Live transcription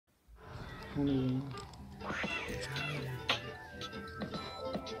Honey.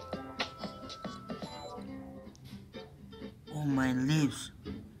 Oh, my lips.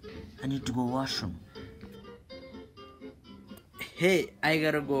 I need to go washroom. Hey, I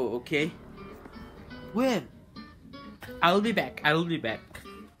gotta go, okay? Where? I will be back. I will be back.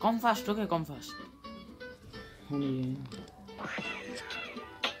 Come fast, okay? Come fast. Honey.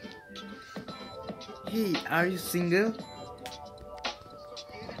 Hey, are you single?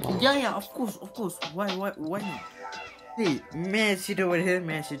 Yeah, of course. Why not? Hey, may I sit over here?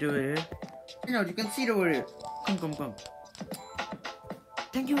 You know, you can sit over here. Come.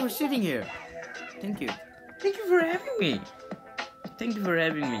 Thank you for sitting here. Thank you for having me.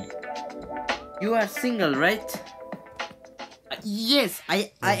 You are single, right? Yes,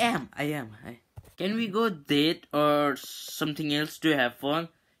 I am. Can we go date or something else to have fun?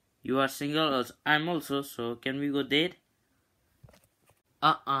 You are single, I'm also, so can we go date?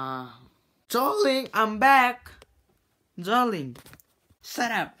 Darling, I'm back. Darling,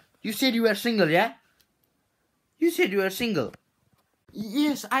 shut up. You said you were single, yeah? You said you were single.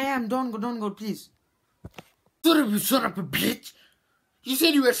 Yes, I am. Don't go, please. Shut up, bitch. You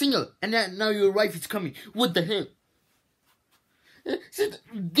said you were single, and now your wife is coming. What the hell?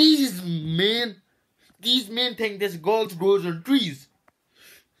 These men think this girls grows on trees.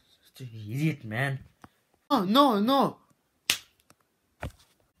 Such an idiot, man. Oh, no.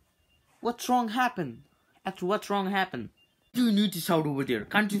 What's wrong happened? What's wrong happened? You need to shout over there.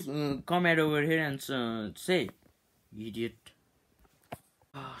 Can't you come out over here and say, idiot?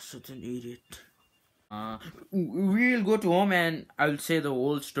 Such an idiot. We'll go to home and I'll say the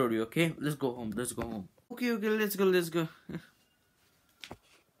whole story, okay? Let's go home. Okay, let's go.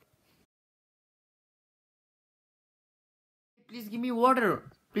 Please give me water.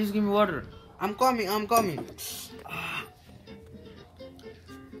 I'm coming.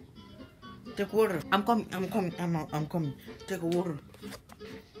 Take water. I'm coming. Take water.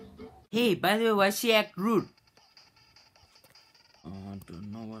 Hey, by the way, why she act rude? I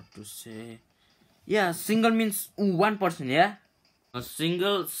don't know what to say. Yeah, single means one person, yeah?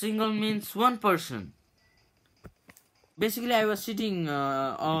 Single means one person. Basically, I was sitting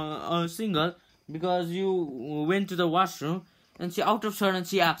single because you went to the washroom and she out of sudden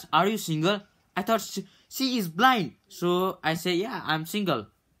she asked, are you single? I thought she is blind. So I say, yeah, I'm single.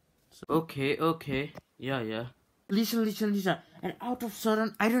 So, okay. Yeah. Listen. And out of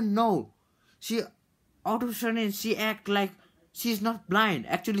sudden, I don't know. She act like she's not blind.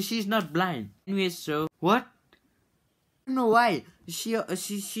 Actually, she's not blind. Anyway, so what? I don't know why. She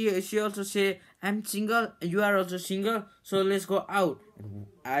also say, I'm single. You are also single. So let's go out.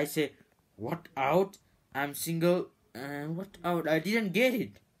 I say, what out? I'm single. What out? I didn't get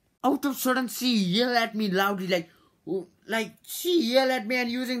it. Out of sudden, she yelled at me loudly, like she yelled at me and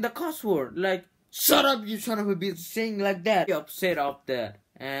using the cuss word, like, shut up, you son of a bitch, saying like that. Be upset of that.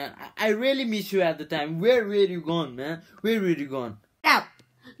 And I really miss you at the time. Where were you gone, man? Yeah.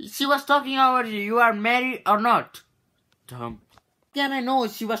 She was talking about you are married or not. Dumb. Can I know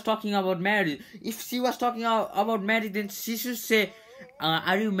she was talking about marriage? If she was talking about marriage, then she should say,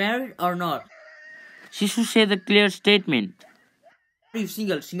 are you married or not? She should say the clear statement. Are you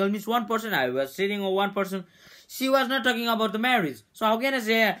single? Single means one person. I was sitting on one person. She was not talking about the marriage. So how can I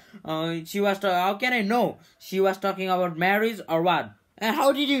say how can I know she was talking about marriage or what? And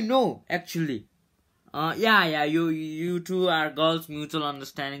how did you know actually? Yeah, you two are girls, mutual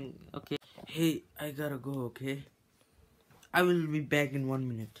understanding. Okay. Hey, I gotta go, okay? I will be back in 1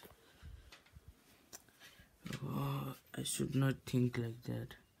 minute. Oh, I should not think like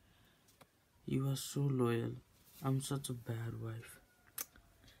that. You are so loyal. I'm such a bad wife.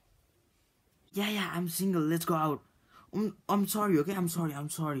 Yeah, I'm single. Let's go out. I'm sorry, okay? I'm sorry.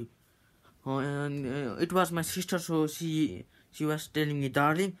 And it was my sister, so she was telling me,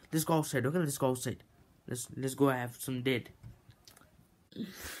 darling, let's go outside, okay? Let's go have some date.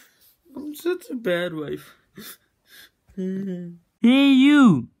 I'm such a bad wife. Hey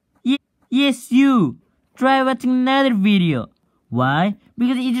you! Yes you! Try watching another video. Why?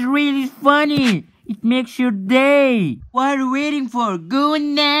 Because it's really funny. It makes your day. What are you waiting for? Go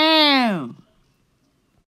now!